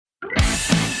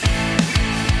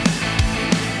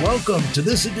Welcome to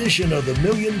this edition of the $1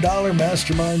 Million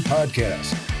Mastermind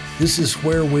Podcast. This is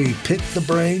where we pick the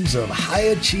brains of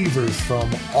high achievers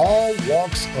from all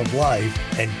walks of life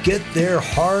and get their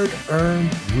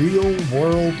hard-earned,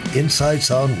 real-world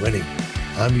insights on winning.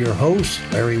 I'm your host,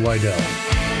 Larry Weidel.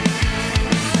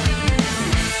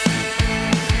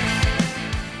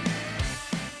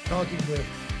 Talking with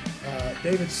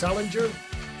David Selinger.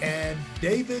 And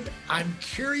David, I'm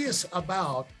curious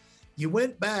about, you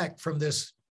went back from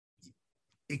this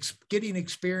getting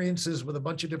experiences with a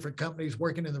bunch of different companies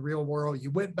working in the real world.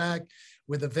 You went back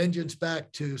with a vengeance back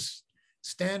to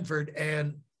Stanford.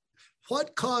 And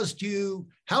what caused you,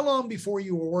 how long before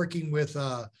you were working with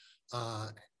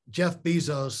Jeff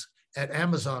Bezos at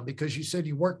Amazon? Because you said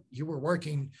you were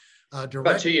working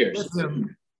directly with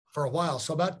him for a while.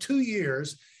 So about 2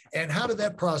 years. And how did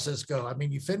that process go? I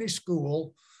mean, you finished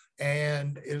school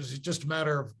and it was just a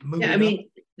matter of moving. Yeah, I mean,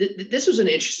 this was an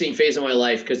interesting phase of my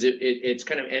life because it's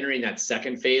kind of entering that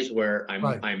second phase where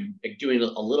I'm doing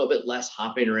a little bit less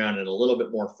hopping around and a little bit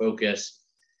more focus.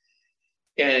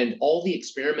 And all the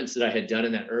experiments that I had done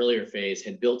in that earlier phase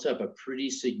had built up a pretty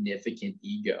significant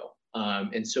ego.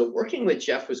 And so working with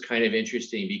Jeff was kind of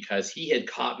interesting because he had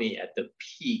caught me at the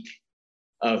peak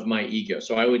of my ego.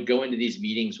 So I would go into these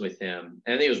meetings with him,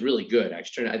 and I think it was really good. I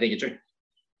think it turned out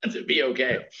to be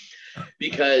okay,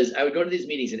 because I would go to these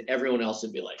meetings and everyone else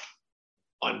would be like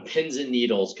on pins and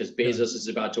needles because Bezos is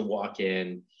about to walk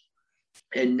in,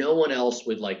 and no one else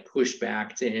would like push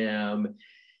back to him,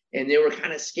 and they were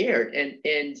kind of scared.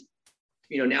 And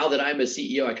you know, now that I'm a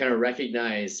CEO, I kind of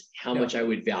recognize how much I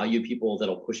would value people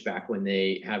that'll push back when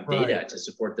they have data to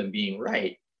support them being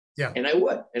right. Yeah. And I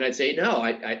would. And I'd say, no,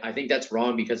 I think that's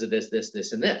wrong because of this,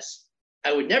 and this.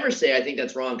 I would never say I think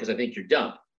that's wrong because I think you're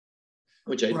dumb,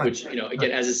 which you know,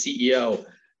 again, as a CEO,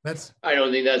 I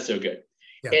don't think that's so good.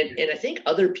 Yeah. And I think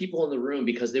other people in the room,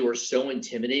 because they were so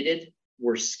intimidated,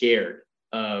 were scared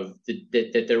of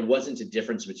that there wasn't a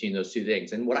difference between those two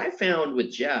things. And what I found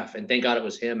with Jeff, and thank God it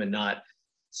was him and not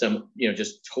some, you know,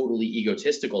 just totally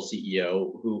egotistical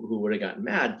CEO who would have gotten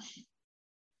mad.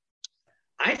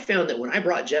 I found that when I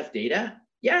brought Jeff data,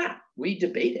 we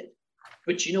debated.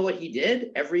 But you know what he did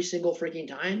every single freaking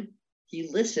time? He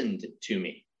listened to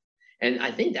me. And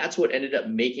I think that's what ended up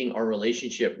making our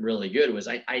relationship really good was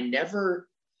I never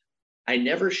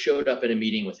showed up in a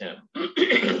meeting with him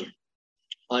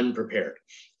unprepared.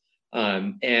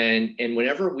 And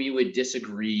whenever we would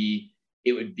disagree,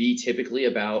 it would be typically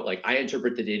about like, I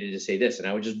interpret the data to say this, and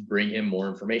I would just bring him more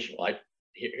information. Like,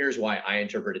 here's why I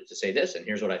interpret it to say this, and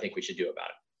here's what I think we should do about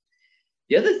it.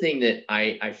 The other thing that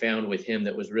I found with him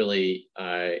that was really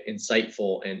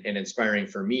insightful and inspiring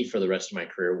for me for the rest of my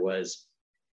career was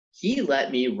he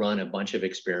let me run a bunch of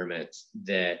experiments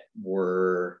that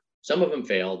were, some of them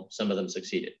failed, some of them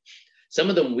succeeded. Some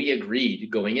of them we agreed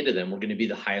going into them were going to be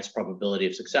the highest probability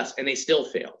of success, and they still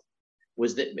failed.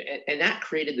 And that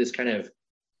created this kind of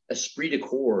esprit de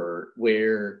corps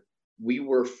where we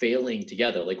were failing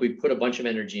together. Like we put a bunch of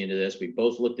energy into this. We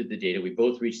both looked at the data. We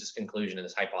both reached this conclusion and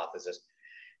this hypothesis.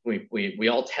 We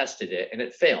all tested it and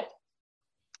it failed.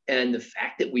 And the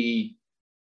fact that we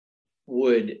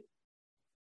would,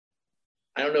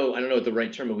 I don't know what the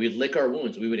right term, but we'd lick our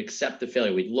wounds. We would accept the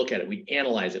failure. We'd look at it. We'd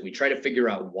analyze it. We'd try to figure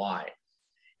out why.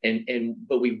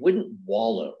 But we wouldn't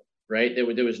wallow, right? There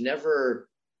was never,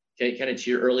 kind of to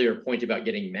your earlier point about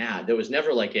getting mad, there was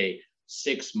never like a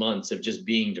 6 months of just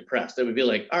being depressed. That would be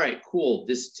like, all right, cool.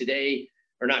 This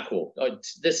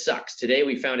sucks. Today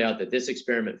we found out that this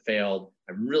experiment failed.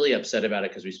 I'm really upset about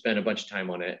it because we spent a bunch of time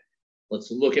on it. Let's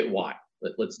look at why.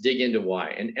 Let's dig into why.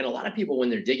 And a lot of people, when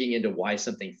they're digging into why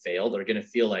something failed, are going to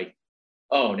feel like,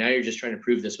 oh, now you're just trying to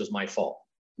prove this was my fault.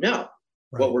 No,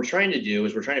 What we're trying to do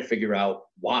is we're trying to figure out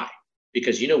why.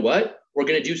 Because you know what? We're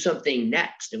going to do something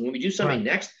next. And when we do something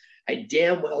next, I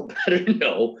damn well better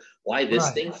know why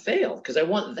this thing failed, because I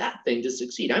want that thing to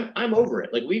succeed. I'm over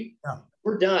it. Like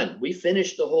we're done. We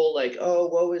finished the whole like, oh,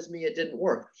 woe is me, it didn't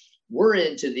work. We're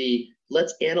into the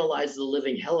let's analyze the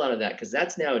living hell out of that, because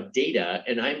that's now data,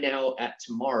 and I'm now at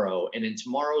tomorrow, and in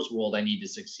tomorrow's world, I need to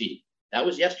succeed. That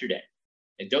was yesterday.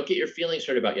 And don't get your feelings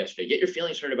hurt about yesterday. Get your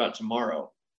feelings hurt about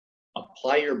tomorrow.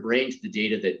 Apply your brain to the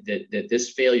data that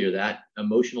this failure, that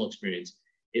emotional experience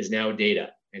is now data.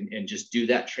 And just do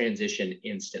that transition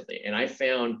instantly. And I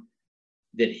found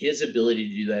that his ability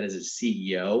to do that as a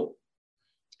CEO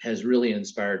has really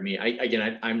inspired me.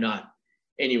 I'm not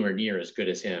anywhere near as good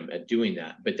as him at doing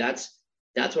that, but that's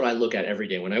what I look at every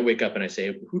day. When I wake up and I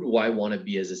say, who do I want to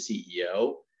be as a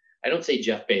CEO? I don't say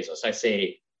Jeff Bezos. I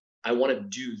say, I want to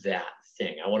do that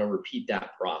thing. I want to repeat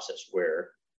that process where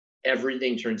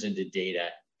everything turns into data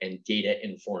and data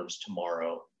informs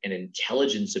tomorrow and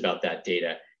intelligence about that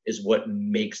data is what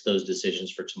makes those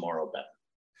decisions for tomorrow better.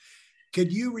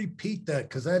 Could you repeat that?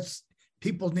 Because that's,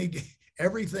 people need,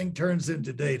 everything turns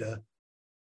into data.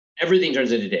 Everything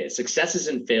turns into data. Successes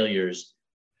and failures.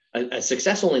 A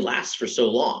success only lasts for so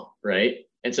long, right?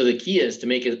 And so the key is to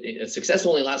make a success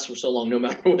only lasts for so long, no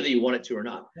matter whether you want it to or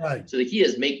not. Right. So the key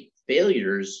is make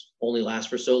failures only last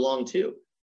for so long too.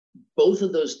 Both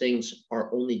of those things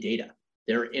are only data.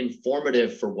 They're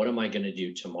informative for what am I going to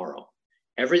do tomorrow.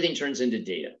 Everything turns into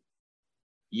data.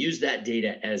 Use that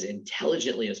data as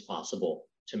intelligently as possible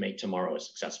to make tomorrow as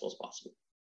successful as possible.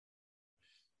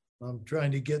 I'm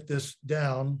trying to get this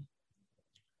down.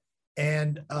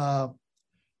 And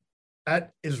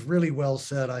that is really well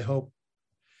said. I hope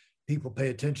people pay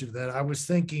attention to that. I was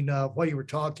thinking while you were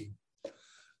talking,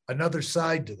 another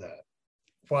side to that,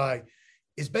 why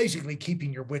is basically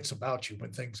keeping your wits about you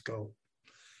when things go.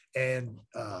 And,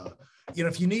 you know,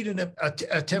 if you need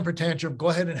a temper tantrum, go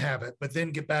ahead and have it, but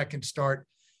then get back and start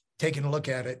taking a look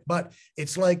at it. But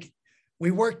it's like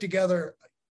we worked together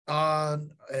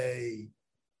on a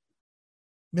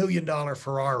 $1 million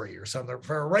Ferrari or something,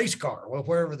 for a race car, well,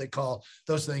 wherever they call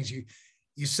those things.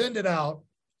 You send it out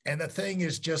and the thing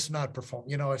is just not performing.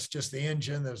 You know, it's just the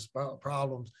engine, there's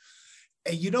problems.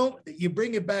 And you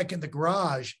bring it back in the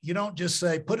garage. You don't just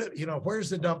say, put it, you know, where's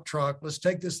the dump truck? Let's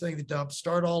take this thing to dump,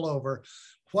 start all over.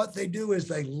 What they do is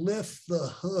they lift the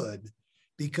hood,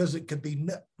 because it could be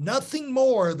nothing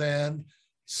more than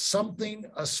something,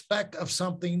 a speck of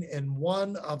something in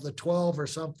one of the 12 or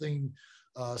something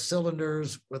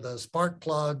cylinders with a spark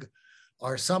plug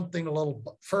or something, a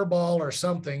little fur ball or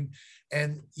something.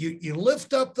 And you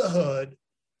lift up the hood,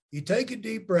 you take a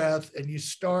deep breath, and you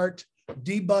start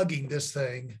debugging this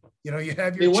thing. You know, you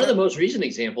have your— one of the most recent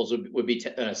examples would be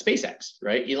SpaceX,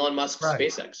 right? Elon Musk's right.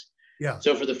 SpaceX. Yeah.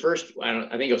 So for the first,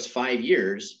 I think it was 5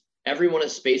 years, every one of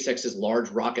SpaceX's large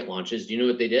rocket launches, do you know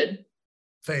what they did?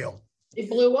 Failed. It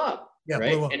blew up, yeah,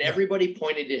 right? Blew up, and everybody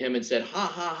pointed to him and said, ha,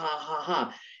 ha, ha, ha,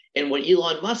 ha. And what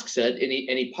Elon Musk said, and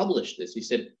he published this, he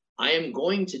said, I am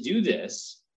going to do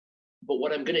this, but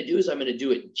what I'm going to do is I'm going to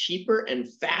do it cheaper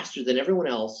and faster than everyone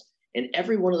else. And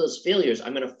every one of those failures,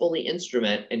 I'm going to fully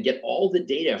instrument and get all the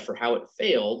data for how it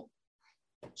failed,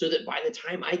 so that by the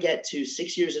time I get to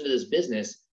 6 years into this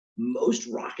business, most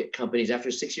rocket companies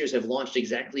after 6 years have launched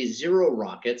exactly 0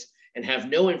 rockets and have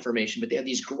no information, but they have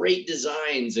these great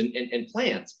designs and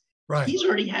plans. Right. He's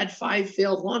already had 5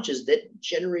 failed launches that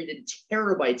generated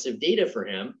terabytes of data for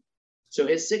him. So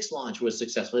his 6th launch was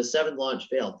successful. His 7th launch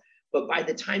failed. But by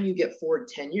the time you get forward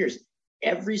 10 years,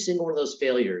 every single one of those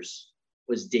failures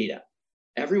was data.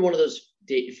 Every one of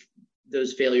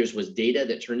those failures was data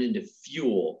that turned into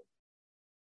fuel,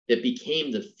 that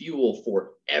became the fuel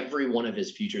for every one of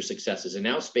his future successes. And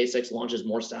now SpaceX launches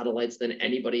more satellites than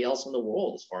anybody else in the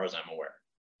world, as far as I'm aware.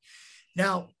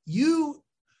 Now, you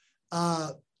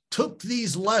took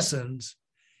these lessons,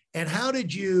 and how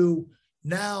did you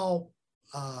now,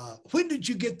 when did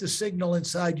you get the signal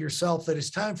inside yourself that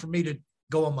it's time for me to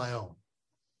go on my own?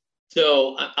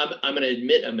 So I'm going to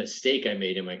admit a mistake I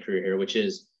made in my career here, which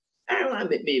is, I don't know,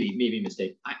 maybe a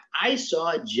mistake. I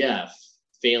saw Jeff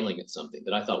failing at something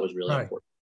that I thought was really important.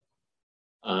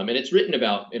 And it's written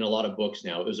about in a lot of books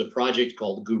now. It was a project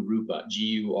called Gurupa,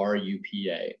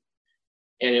 Gurupa.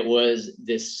 And it was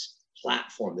this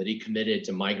platform that he committed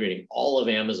to migrating all of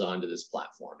Amazon to this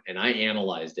platform. And I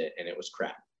analyzed it, and it was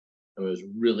crap. It was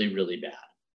really, really bad.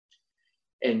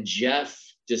 And Jeff,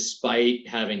 despite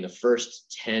having the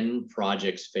first 10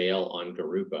 projects fail on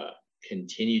Gurupa,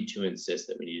 continued to insist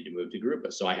that we needed to move to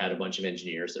Gurupa. So I had a bunch of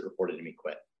engineers that reported to me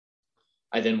quit.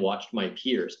 I then watched my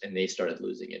peers, and they started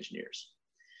losing engineers.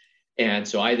 And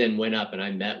so I then went up and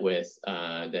I met with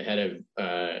the head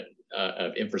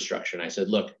of infrastructure. And I said,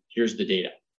 look, here's the data.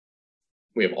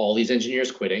 We have all these engineers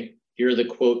quitting. Here are the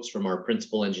quotes from our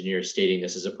principal engineers stating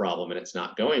this is a problem and it's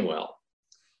not going well.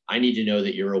 I need to know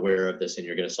that you're aware of this and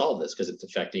you're going to solve this, because it's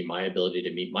affecting my ability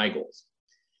to meet my goals.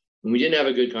 And we didn't have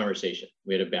a good conversation.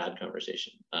 We had a bad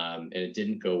conversation, and it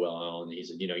didn't go well. And he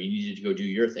said, you know, you needed to go do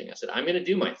your thing. I said, I'm going to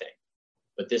do my thing,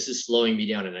 but this is slowing me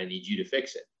down and I need you to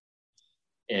fix it.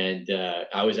 And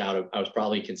I was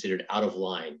probably considered out of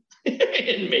line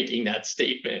in making that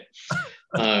statement.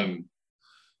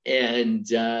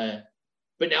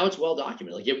 But now it's well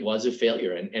documented. Like, it was a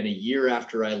failure. And a year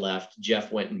after I left,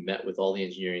 Jeff went and met with all the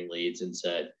engineering leads and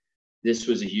said, this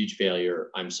was a huge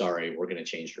failure. I'm sorry, we're going to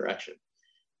change direction.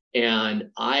 And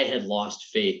I had lost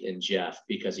faith in Jeff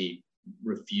because he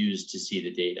refused to see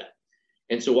the data.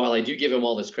 And so while I do give him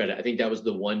all this credit, I think that was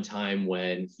the one time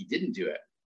when he didn't do it.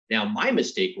 Now, my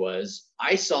mistake was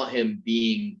I saw him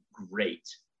being great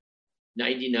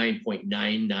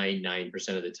 99.999%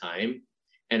 of the time.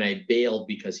 And I bailed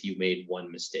because he made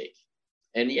one mistake.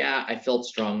 And yeah, I felt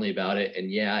strongly about it.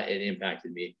 And yeah, it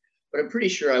impacted me. But I'm pretty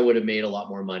sure I would have made a lot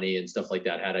more money and stuff like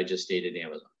that had I just stayed at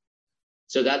Amazon.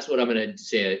 So that's what I'm going to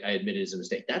say I admitted as a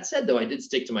mistake. That said, though, I did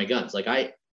stick to my guns. Like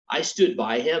I stood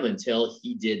by him until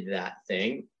he did that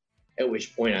thing, at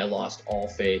which point I lost all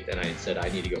faith and I said, I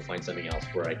need to go find something else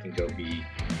where I can go be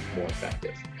more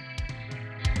effective.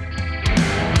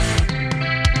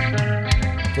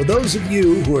 For those of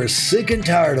you who are sick and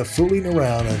tired of fooling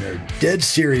around and are dead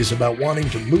serious about wanting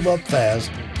to move up fast,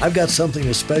 I've got something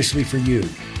especially for you.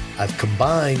 I've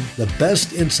combined the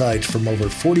best insights from over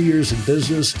 40 years in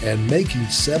business and making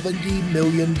 $70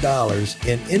 million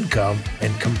in income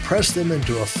and compressed them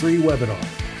into a free webinar.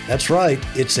 That's right,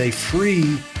 it's a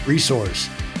free resource.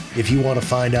 If you want to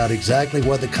find out exactly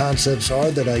what the concepts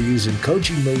are that I use in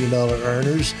coaching $1 million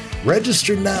earners,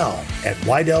 register now at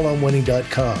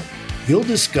WeidelOnWinning.com. You'll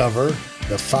discover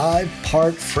the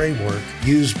 5-part framework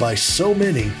used by so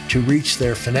many to reach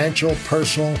their financial,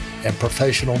 personal, and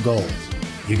professional goals.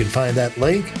 You can find that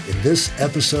link in this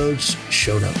episode's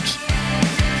show notes.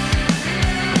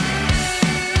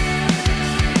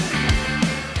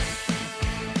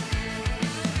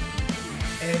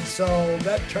 And so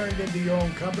that turned into your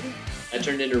own company? That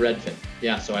turned into Redfin.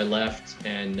 Yeah, so I left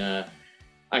and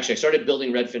actually I started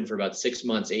building Redfin for about 6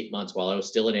 months, 8 months while I was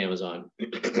still at Amazon.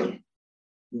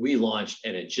 We launched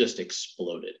and it just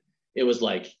exploded. It was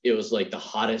like the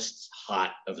hottest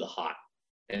hot of the hot.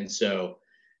 And so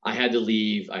I had to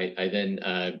leave. I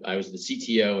was the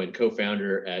CTO and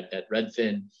co-founder at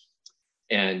Redfin.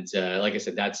 And like I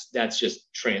said, that's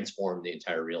just transformed the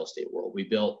entire real estate world. We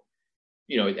built,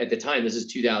 at the time, this is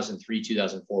 2003,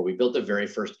 2004, we built the very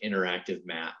first interactive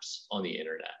maps on the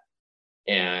internet.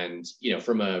 And,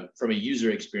 from a user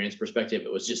experience perspective,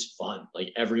 it was just fun.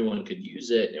 Like everyone could use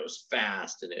it and it was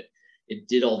fast and it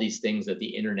did all these things that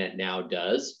the internet now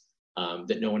does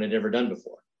that no one had ever done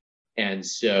before. And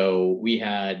so we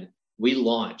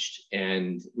launched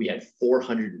and we had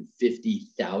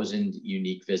 450,000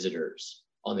 unique visitors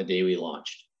on the day we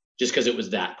launched, just because it was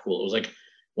that cool. It was like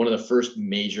one of the first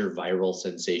major viral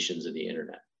sensations of the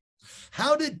internet.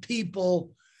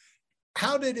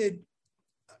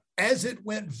 As it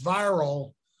went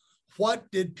viral,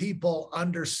 what did people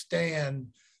understand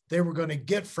they were going to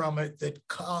get from it that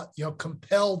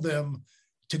compelled them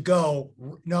to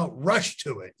rush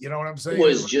to it? You know what I'm saying? It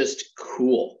was just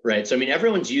cool, right? So,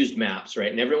 everyone's used maps, right?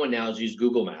 And everyone now has used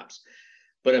Google Maps.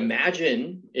 But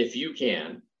imagine if you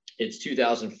can, it's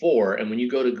 2004. And when you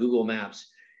go to Google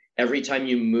Maps, every time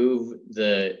you move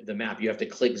the map, you have to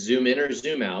click zoom in or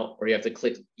zoom out, or you have to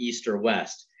click east or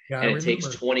west. Yeah, and it takes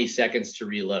 20 seconds to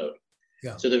reload.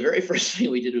 Yeah. So the very first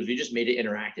thing we did was we just made it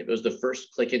interactive. It was the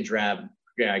first click and drag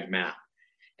map.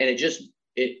 And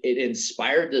it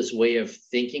inspired this way of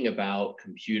thinking about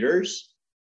computers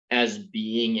as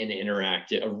being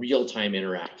a real-time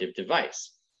interactive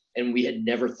device. And we had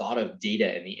never thought of data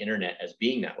and the internet as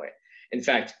being that way. In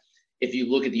fact, if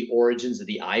you look at the origins of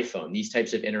the iPhone, these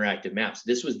types of interactive maps,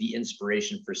 this was the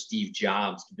inspiration for Steve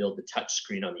Jobs to build the touch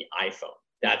screen on the iPhone.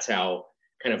 That's how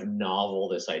kind of novel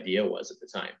this idea was at the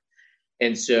time.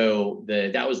 And so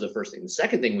that was the first thing. The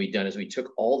second thing we'd done is we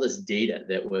took all this data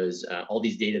that was all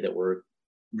these data that were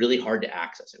really hard to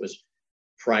access. It was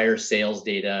prior sales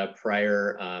data,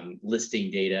 prior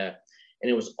listing data, and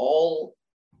it was all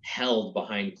held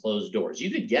behind closed doors.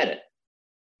 You could get it.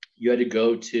 You had to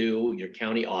go to your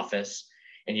county office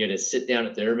and you had to sit down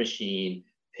at their machine,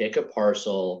 pick a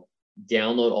parcel,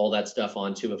 download all that stuff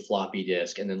onto a floppy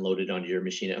disk, and then load it onto your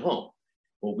machine at home.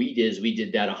 What we did is we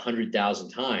did that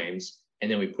 100,000 times, and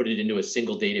then we put it into a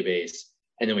single database,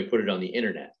 and then we put it on the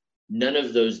internet. None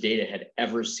of those data had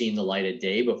ever seen the light of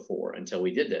day before until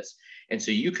we did this. And so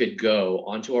you could go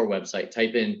onto our website,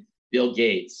 type in Bill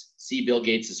Gates, see Bill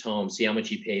Gates' home, see how much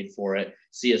he paid for it,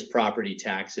 see his property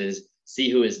taxes, see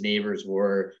who his neighbors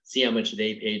were, see how much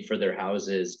they paid for their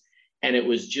houses. And it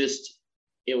was just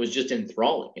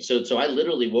enthralling. So I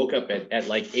literally woke up at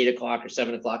like 8 o'clock or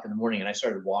 7 o'clock in the morning, and I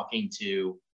started walking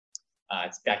to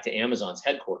back to Amazon's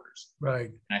headquarters. Right.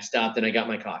 And I stopped and I got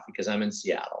my coffee because I'm in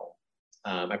Seattle.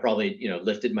 I probably,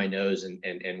 lifted my nose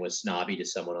and was snobby to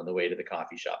someone on the way to the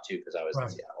coffee shop too, because I was in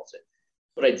Seattle. So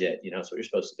what I did, it's what you're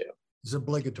supposed to do. It's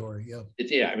obligatory. Yeah.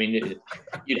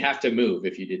 You'd have to move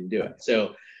if you didn't do it.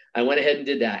 So I went ahead and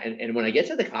did that. And when I get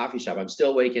to the coffee shop, I'm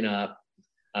still waking up.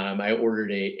 I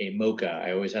ordered a mocha.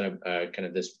 I always had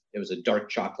it was a dark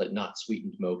chocolate, not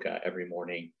sweetened mocha every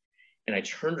morning. And I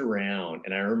turned around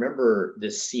and I remember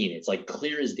this scene. It's like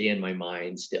clear as day in my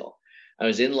mind still. I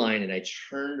was in line and I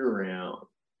turned around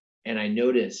and I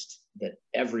noticed that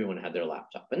everyone had their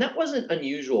laptop. And that wasn't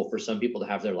unusual for some people to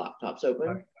have their laptops open,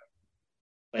 right.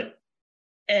 But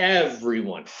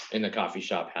everyone in the coffee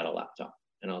shop had a laptop.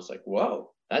 And I was like,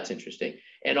 whoa, that's interesting.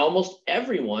 And almost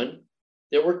everyone,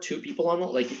 there were two people on the,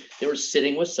 like they were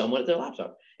sitting with someone at their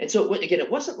laptop. And so again,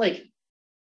 it wasn't like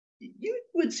you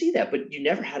would see that, but you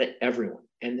never had it everyone.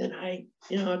 And then I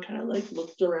kind of like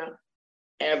looked around.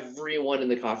 Everyone in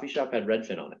the coffee shop had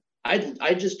Redfin on it.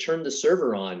 I just turned the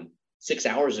server on 6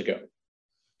 hours ago.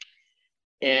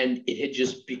 And it had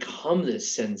just become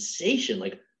this sensation,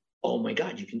 like, oh my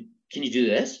God, can you do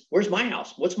this? Where's my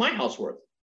house? What's my house worth?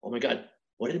 Oh my God,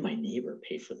 what did my neighbor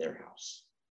pay for their house?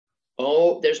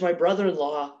 Oh, there's my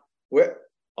brother-in-law.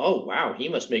 Oh wow, he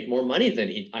must make more money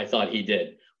than I thought he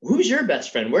did. Who's your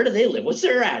best friend? Where do they live? What's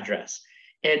their address?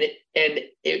 And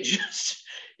it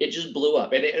just blew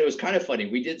up. And it was kind of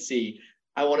funny. We did see,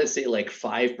 I want to say like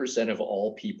 5% of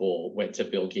all people went to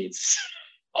Bill Gates'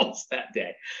 house that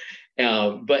day.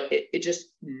 But it just,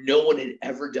 no one had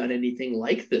ever done anything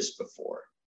like this before.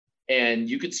 And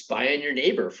you could spy on your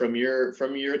neighbor from your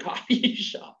coffee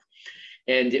shop.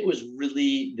 And it was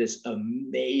really this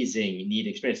amazing, neat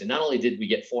experience. And not only did we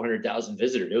get 400,000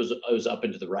 visitors, it was up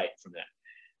and to the right from that.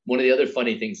 One of the other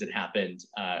funny things that happened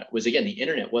was, again, the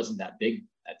internet wasn't that big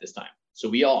at this time.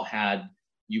 So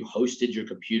you hosted your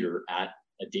computer at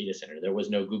a data center. There was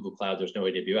no Google Cloud, there's no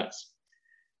AWS.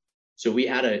 So we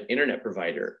had an internet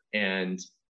provider, and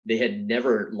they had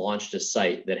never launched a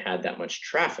site that had that much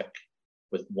traffic,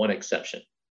 with one exception. Do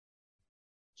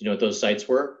you know what those sites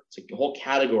were? It's like a whole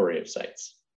category of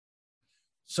sites.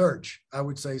 Search, I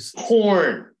would say.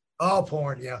 Porn. Oh,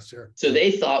 porn. Yeah, sure. So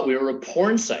they thought we were a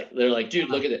porn site. They're like, dude,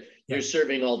 look at it. You're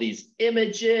serving all these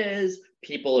images.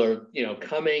 People are,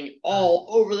 coming all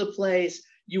over the place.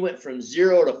 You went from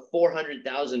 0 to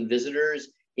 400,000 visitors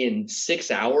in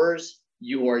 6 hours.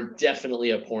 You are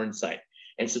definitely a porn site.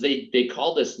 And so they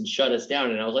called us and shut us down.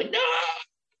 And I was like,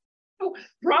 no,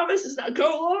 promise it's not.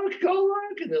 Go look.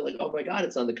 And they're like, oh my God,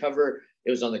 it's on the cover. It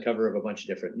was on the cover of a bunch of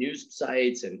different news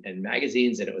sites and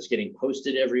magazines, and it was getting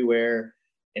posted everywhere.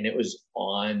 And it was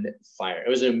on fire. It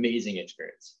was an amazing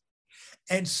experience.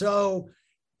 And so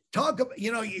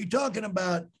you're talking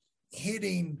about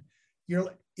hitting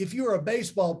if you were a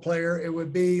baseball player, it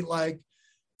would be like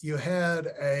you had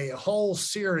a whole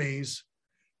series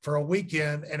for a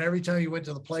weekend, and every time you went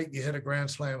to the plate, you hit a grand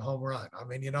slam home run. I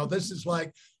mean, this is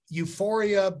like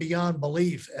euphoria beyond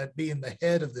belief at being the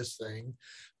head of this thing.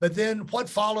 But then what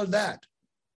followed that?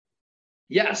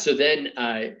 Yeah. So then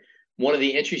one of the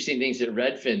interesting things at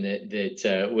Redfin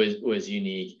that was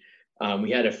unique, we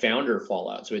had a founder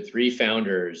fallout. So we had 3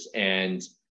 founders, and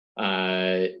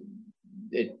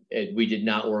we did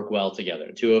not work well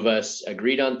together. 2 of us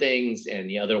agreed on things, and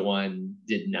the other one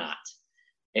did not.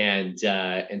 And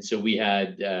so we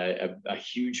had a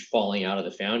huge falling out of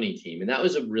the founding team, and that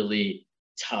was a really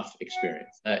tough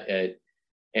experience. And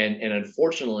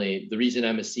unfortunately, the reason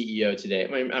I'm a CEO today, I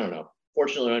mean, I don't know,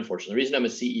 fortunately or unfortunately, the reason I'm a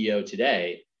CEO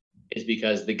today is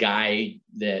because the guy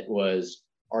that was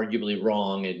arguably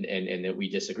wrong and that we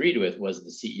disagreed with was the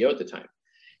CEO at the time.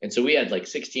 And so we had like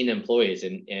 16 employees,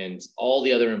 and all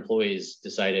the other employees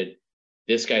decided,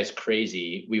 this guy's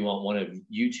crazy. We want one of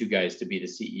you 2 guys to be the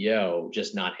CEO,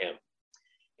 just not him.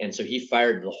 And so he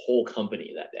fired the whole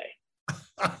company that day.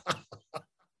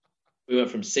 We went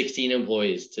from 16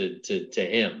 employees to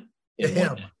him.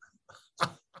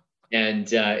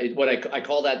 And what I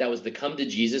call that was the come to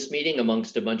Jesus meeting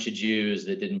amongst a bunch of Jews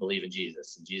that didn't believe in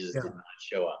Jesus, and Jesus did not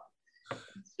show up.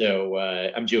 So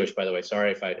I'm Jewish, by the way.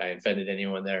 Sorry if I offended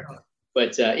anyone there.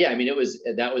 But I mean,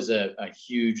 that was a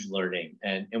huge learning,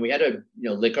 and we had to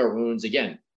lick our wounds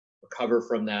again, recover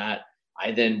from that.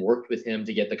 I then worked with him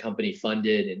to get the company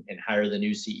funded and hire the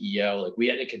new CEO. Like, we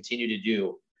had to continue to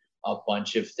do a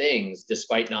bunch of things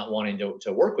despite not wanting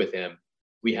to work with him.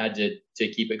 We had to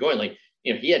keep it going. Like,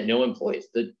 he had no employees.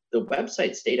 The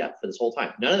website stayed up for this whole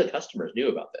time. None of the customers knew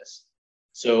about this.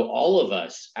 So all of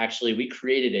us, actually, we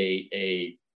created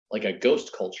a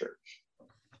ghost culture.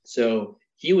 So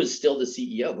he was still the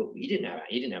CEO, but he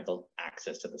didn't have the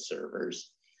access to the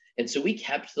servers. And so we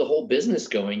kept the whole business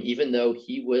going, even though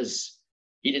he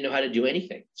didn't know how to do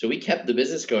anything. So we kept the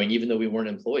business going, even though we weren't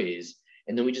employees.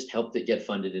 And then we just helped it get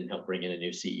funded and helped bring in a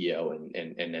new CEO. And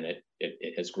then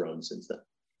it has grown since then.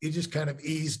 You just kind of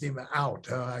eased him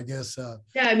out, I guess.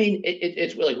 Yeah, I mean,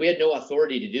 it's like we had no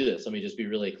authority to do this. Let me just be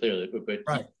really clear. But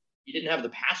right. He didn't have the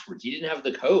passwords. He didn't have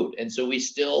the code. And so we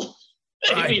still,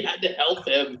 we had to help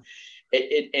him.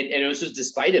 And it was just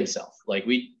despite himself. Like,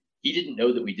 he didn't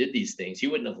know that we did these things. He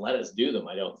wouldn't have let us do them,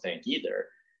 I don't think, either.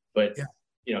 But,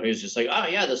 he was just like, oh,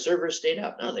 yeah, the servers stayed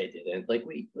up. No, they didn't. Like,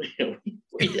 we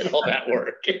we did all that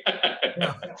work.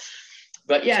 Yeah.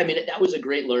 But yeah, I mean, that was a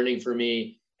great learning for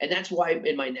me. And that's why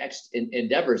in my next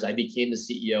endeavors, I became the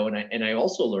CEO. And I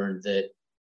also learned that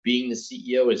being the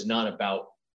CEO is not about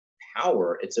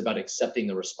power. It's about accepting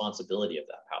the responsibility of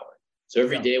that power. So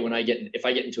every day if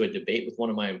I get into a debate with one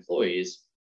of my employees,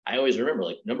 I always remember,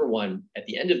 like, number one, at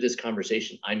the end of this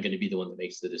conversation, I'm going to be the one that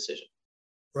makes the decision.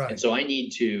 Right. And so I need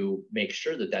to make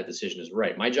sure that that decision is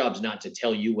right. My job is not to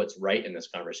tell you what's right in this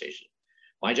conversation.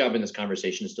 My job in this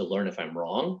conversation is to learn if I'm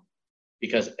wrong,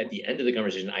 because at the end of the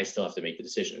conversation, I still have to make the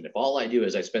decision. And if all I do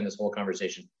is I spend this whole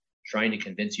conversation trying to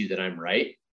convince you that I'm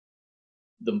right,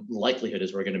 the likelihood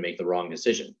is we're going to make the wrong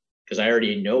decision, because I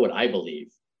already know what I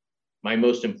believe. My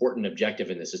most important objective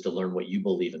in this is to learn what you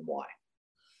believe and why.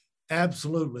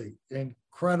 Absolutely.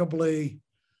 Incredibly.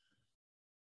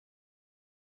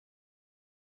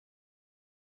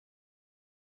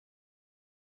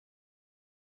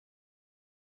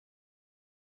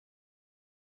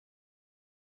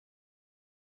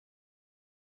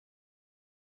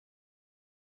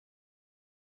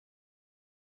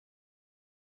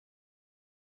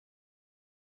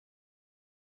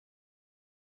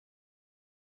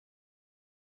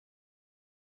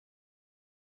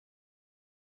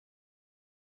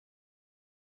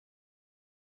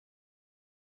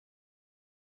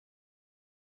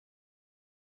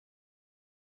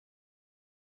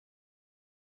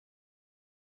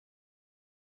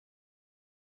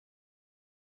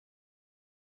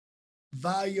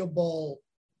 Valuable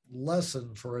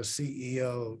lesson for a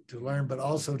CEO to learn, but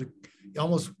also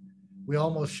we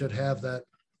almost should have that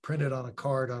printed on a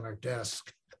card on our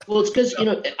desk. Well, it's because,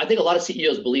 I think a lot of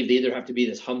CEOs believe they either have to be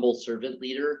this humble servant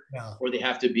leader, or they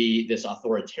have to be this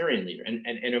authoritarian leader. And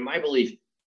in my belief,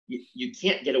 you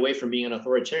can't get away from being an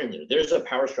authoritarian leader. There's a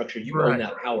power structure. You own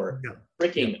that power.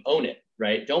 Freaking own it,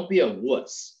 right? Don't be a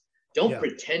wuss. Don't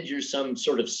pretend you're some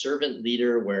sort of servant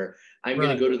leader where I'm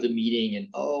going to go to the meeting and,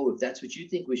 if that's what you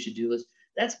think we should do,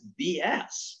 that's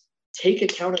BS. Take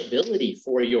accountability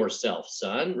for yourself,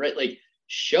 son, right? Like,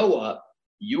 show up.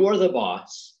 You are the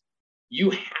boss. You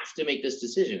have to make this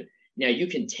decision. Now, you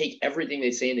can take everything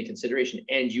they say into consideration,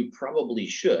 and you probably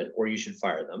should, or you should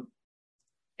fire them.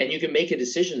 And you can make a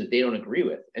decision that they don't agree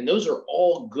with. And those are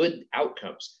all good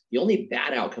outcomes. The only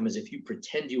bad outcome is if you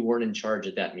pretend you weren't in charge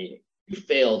at that meeting. You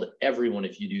failed everyone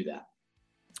if you do that.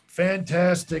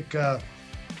 Fantastic,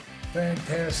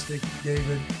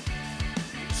 David.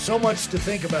 So much to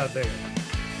think about there.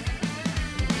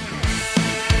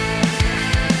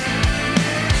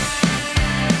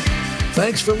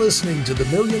 Thanks for listening to the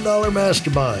 $1 Million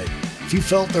Mastermind. If you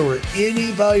felt there were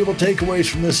any valuable takeaways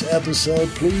from this episode,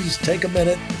 please take a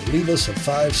minute and leave us a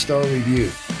 5-star review.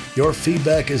 Your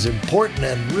feedback is important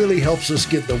and really helps us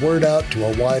get the word out to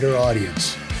a wider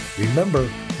audience. Remember,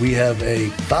 we have a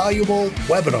valuable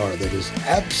webinar that is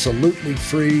absolutely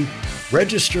free.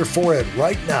 Register for it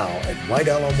right now at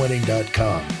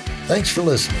whitealumwinning.com. Thanks for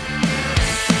listening.